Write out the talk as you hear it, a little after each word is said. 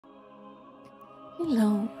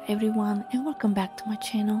Hello everyone and welcome back to my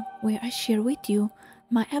channel where I share with you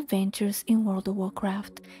my adventures in World of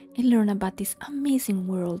Warcraft and learn about this amazing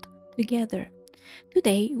world together.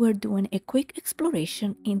 Today we're doing a quick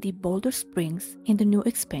exploration in the Boulder Springs in the new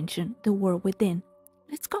expansion, The World Within.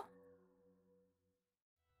 Let's go!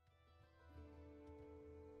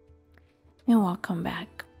 And welcome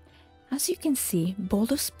back. As you can see,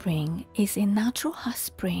 Boulder Spring is a natural hot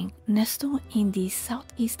spring nestled in the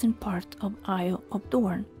southeastern part of Isle of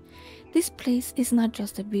Dorn. This place is not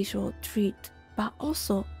just a visual treat, but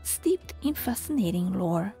also steeped in fascinating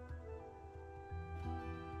lore.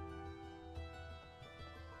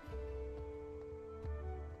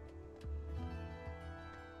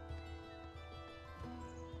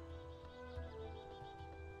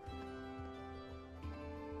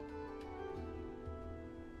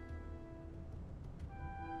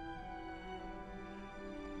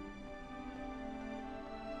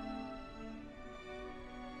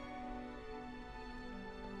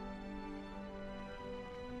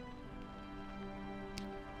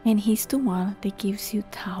 And he's the one that gives you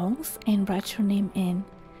towels and writes your name in.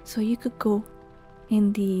 So you could go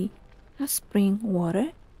in the spring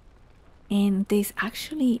water, and there's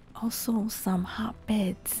actually also some hot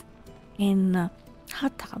beds and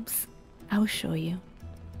hot tubs. I'll show you.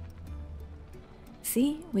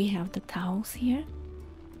 See, we have the towels here.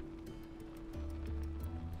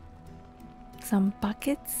 Some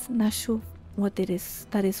buckets, not sure what that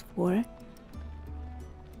is for.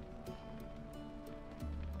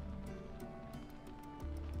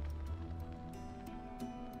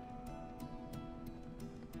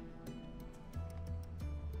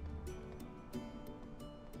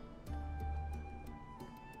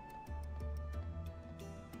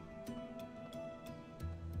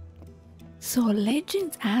 So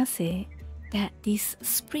legends has it that these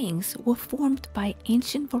springs were formed by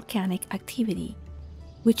ancient volcanic activity,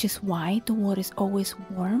 which is why the water is always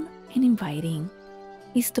warm and inviting.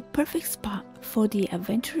 It's the perfect spot for the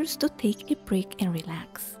adventurers to take a break and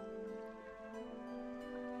relax.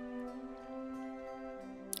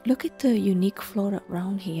 Look at the unique flora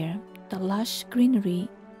around here. The lush greenery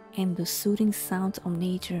and the soothing sounds of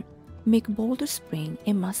nature make Boulder Spring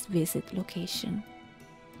a must-visit location.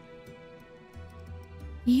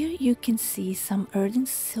 Here you can see some earthen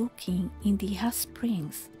soaking in the hot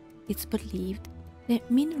springs. It's believed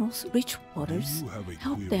that minerals-rich waters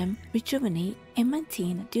help them rejuvenate and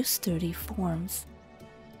maintain their sturdy forms.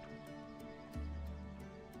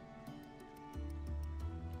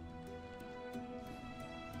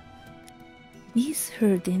 These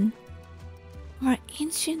Herden are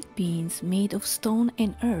ancient beings made of stone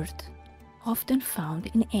and earth, often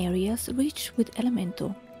found in areas rich with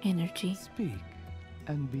elemental energy. Speak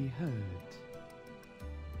and be heard.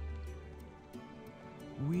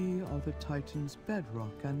 We are the Titan's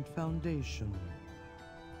bedrock and foundation.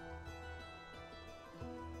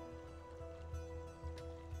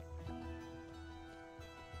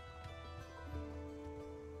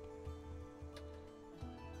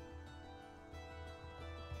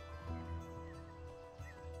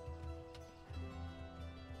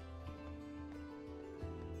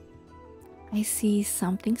 I see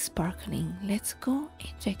something sparkling. Let's go and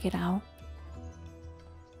check it out.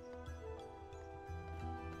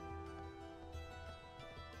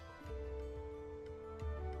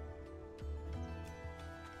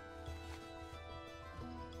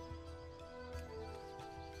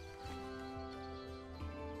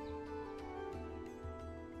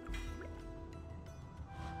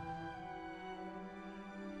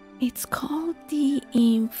 It's called the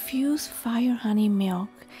infused fire honey milk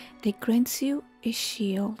that grants you a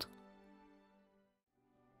shield.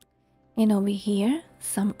 And over here,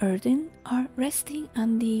 some earthen are resting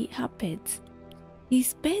on the hot beds.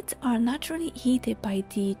 These beds are naturally heated by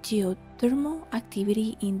the geothermal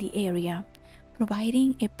activity in the area,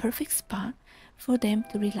 providing a perfect spot for them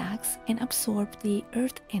to relax and absorb the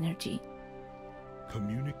earth energy.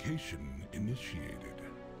 Communication initiated.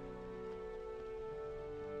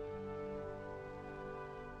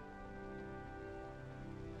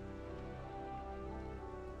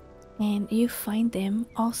 And you find them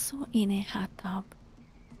also in a hot tub.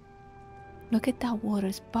 Look at that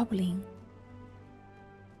water's bubbling.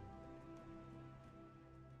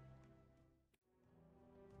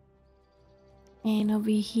 And over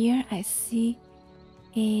here I see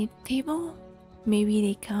a table. Maybe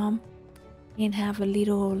they come and have a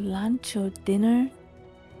little lunch or dinner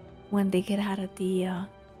when they get out of the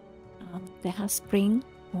hot spring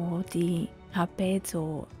or the hot beds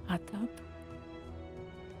or hot tub.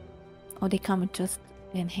 Or they come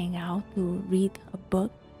and hang out to read a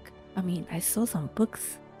book. I mean, I saw some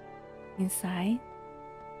books inside.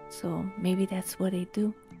 So maybe that's what they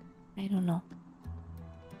do. I don't know.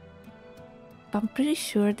 But I'm pretty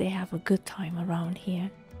sure they have a good time around here.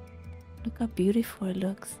 Look how beautiful it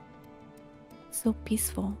looks. So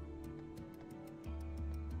peaceful.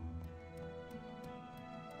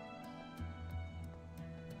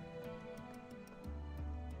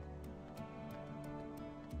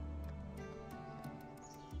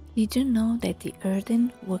 Did you know that the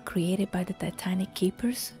earthen were created by the Titanic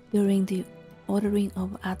Keepers during the ordering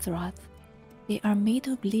of Azeroth? They are made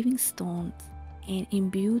of living stones and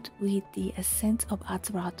imbued with the essence of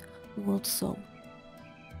Azeroth world soul.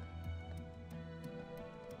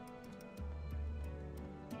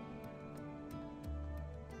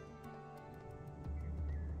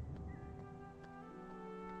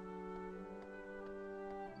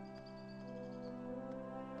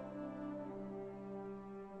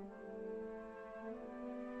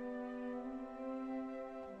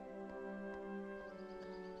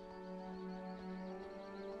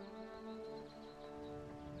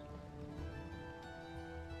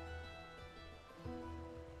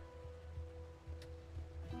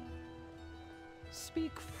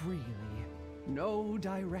 Speak freely. No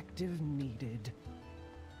directive needed.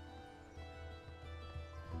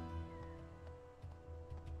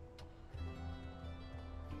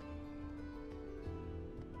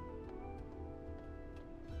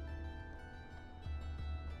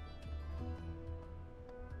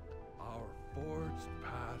 Our forged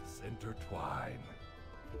paths intertwine.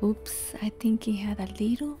 Oops, I think he had a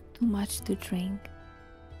little too much to drink.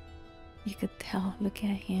 You could tell, look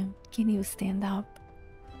at him, can't even stand up.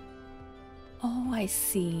 Oh, I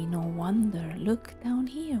see, no wonder. Look down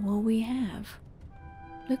here what we have.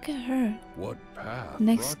 Look at her. What path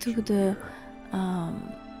Next to brought you here?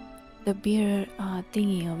 the beer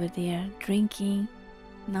thingy over there, drinking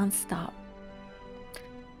non-stop.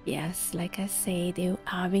 Yes, like I say, they're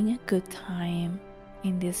having a good time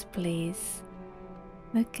in this place.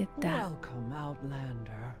 Look at that. Welcome,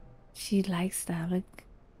 Outlander. She likes that. Look,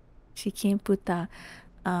 she can't put the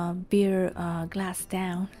beer glass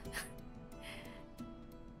down.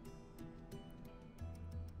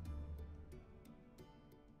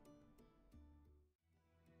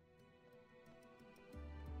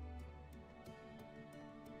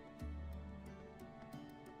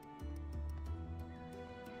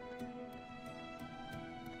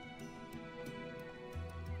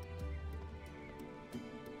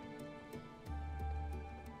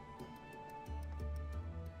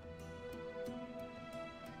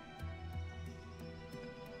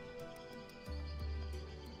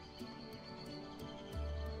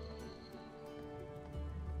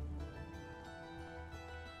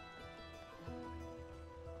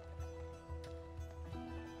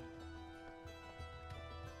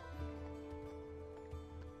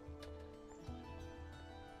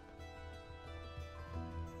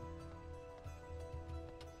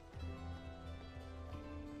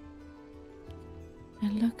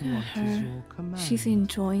 And look at her. She's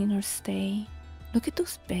enjoying her stay. Look at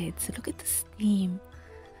those beds. Look at the steam.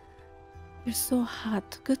 They're so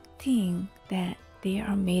hot. Good thing that they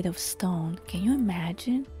are made of stone. Can you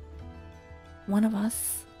imagine? One of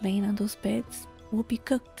us laying on those beds will be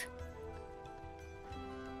cooked.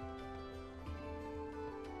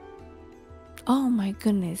 Oh my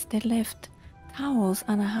goodness, they left towels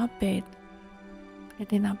on a hot bed. But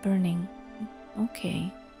they're not burning.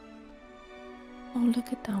 Okay. Oh,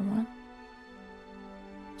 look at that one.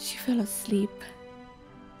 She fell asleep.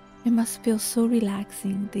 It must feel so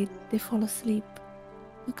relaxing. They fall asleep.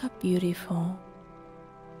 Look how beautiful.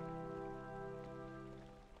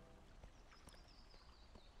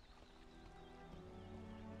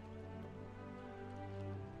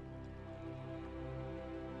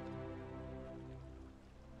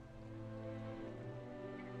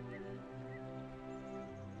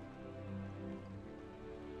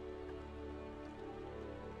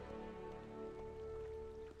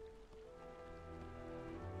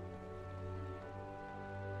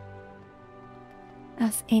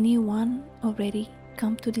 Has anyone already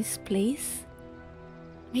come to this place?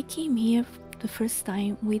 I came here the first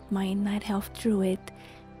time with my night elf druid,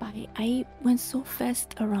 but I went so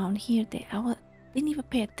fast around here that didn't even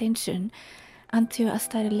pay attention until I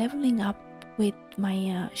started leveling up with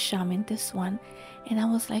my shaman, this one, and I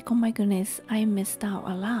was like, oh my goodness, I missed out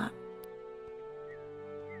a lot.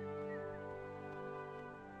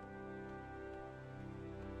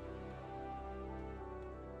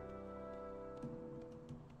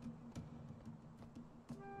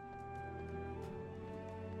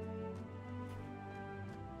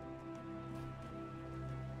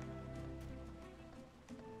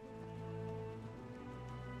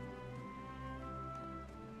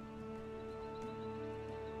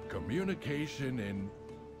 Communication in...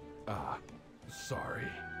 sorry.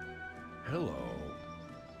 Hello.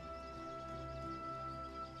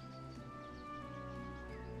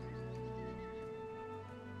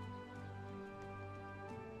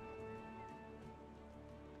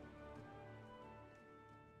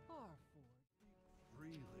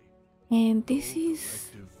 And this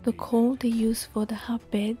is the coal they use for the hot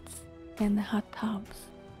beds and the hot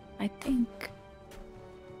tubs, I think.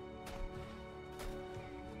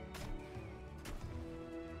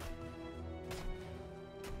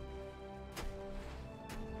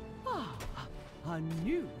 Ah, a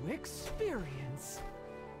new experience.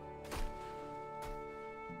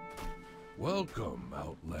 Welcome,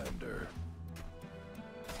 Outlander.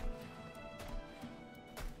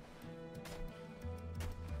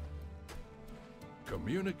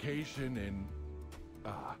 Communication in...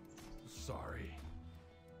 sorry.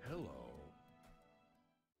 Hello.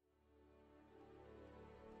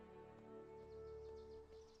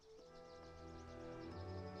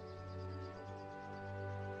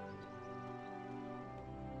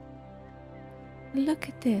 Look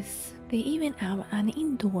at this. They even have an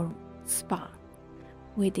indoor spa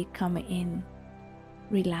where they come in,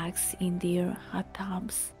 relax in their hot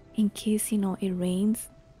tubs in case, it rains.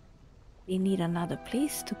 They need another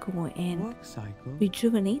place to go and Work cycle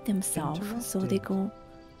rejuvenate themselves, so they interrupted. go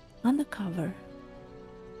undercover.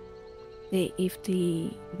 If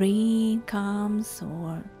the rain comes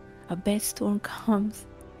or a bad storm comes,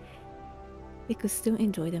 they could still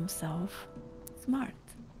enjoy themselves. Smart.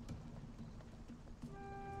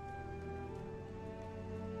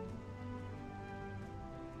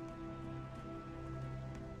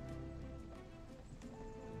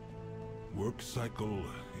 Work cycle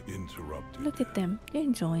interrupted. Look at them. They're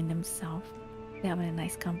enjoying themselves. They're having a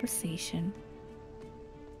nice conversation.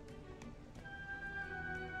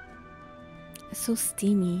 It's so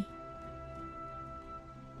steamy.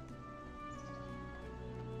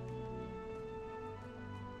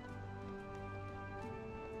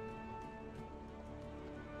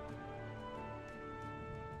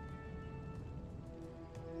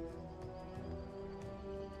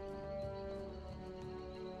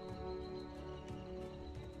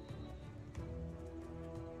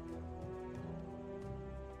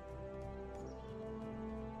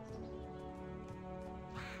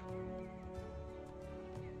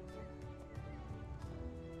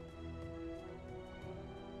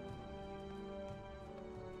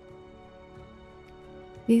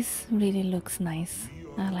 This really looks nice.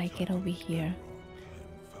 I like it over here.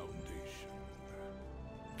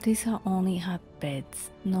 These are only hot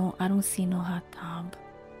beds. No, I don't see no hot tub.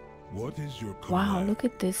 What is your Wow, command? look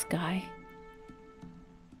at this guy.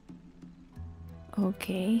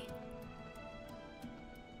 Okay.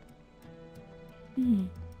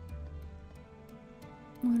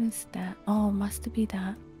 What is that? Oh, must be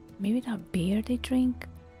that. Maybe that beer they drink?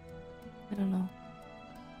 I don't know.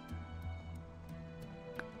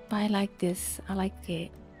 But I like this. I like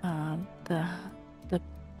it. The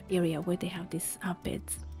area where they have these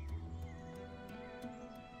beds.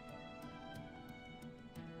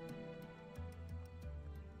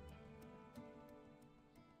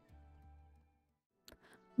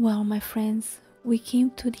 Well, my friends, we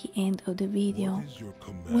came to the end of the video. What is your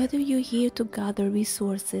command? Whether you're here to gather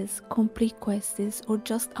resources, complete quests, or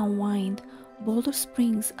just unwind, Boulder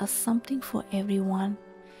Springs has something for everyone.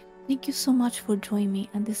 Thank you so much for joining me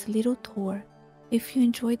on this little tour. If you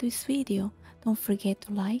enjoyed this video, don't forget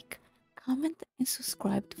to like, comment, and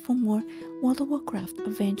subscribe for more World of Warcraft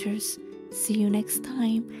adventures. See you next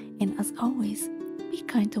time, and as always, be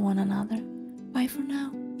kind to one another. Bye for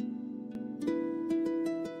now.